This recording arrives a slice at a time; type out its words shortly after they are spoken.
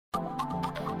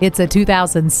It's a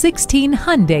 2016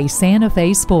 Hyundai Santa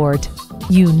Fe Sport.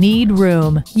 You need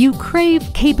room, you crave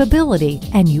capability,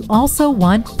 and you also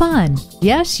want fun.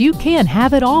 Yes, you can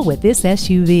have it all with this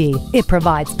SUV. It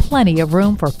provides plenty of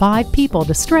room for 5 people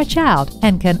to stretch out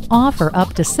and can offer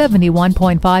up to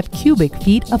 71.5 cubic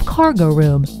feet of cargo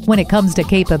room. When it comes to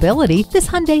capability, this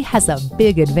Hyundai has a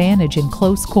big advantage in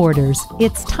close quarters.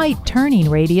 Its tight turning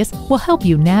radius will help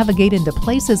you navigate into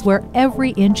places where every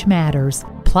inch matters.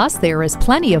 Plus, there is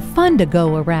plenty of fun to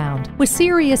go around. With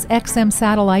Sirius XM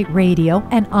satellite radio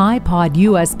and iPod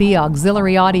USB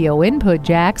auxiliary audio input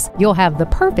jacks, you'll have the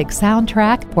perfect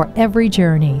soundtrack for every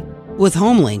journey. With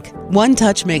HomeLink, one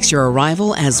touch makes your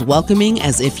arrival as welcoming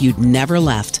as if you'd never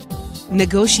left.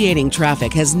 Negotiating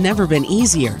traffic has never been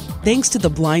easier thanks to the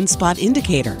blind spot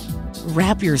indicator.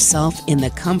 Wrap yourself in the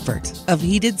comfort of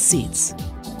heated seats.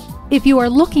 If you are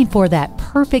looking for that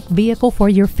perfect vehicle for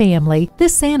your family,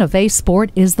 this Santa Fe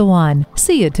Sport is the one.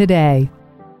 See it today.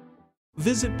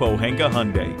 Visit Pohanka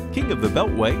Hyundai, King of the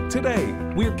Beltway, today.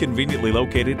 We're conveniently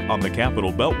located on the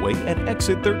Capitol Beltway at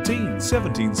Exit 13,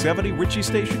 1770 Ritchie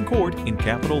Station Court in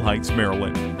Capitol Heights,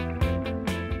 Maryland.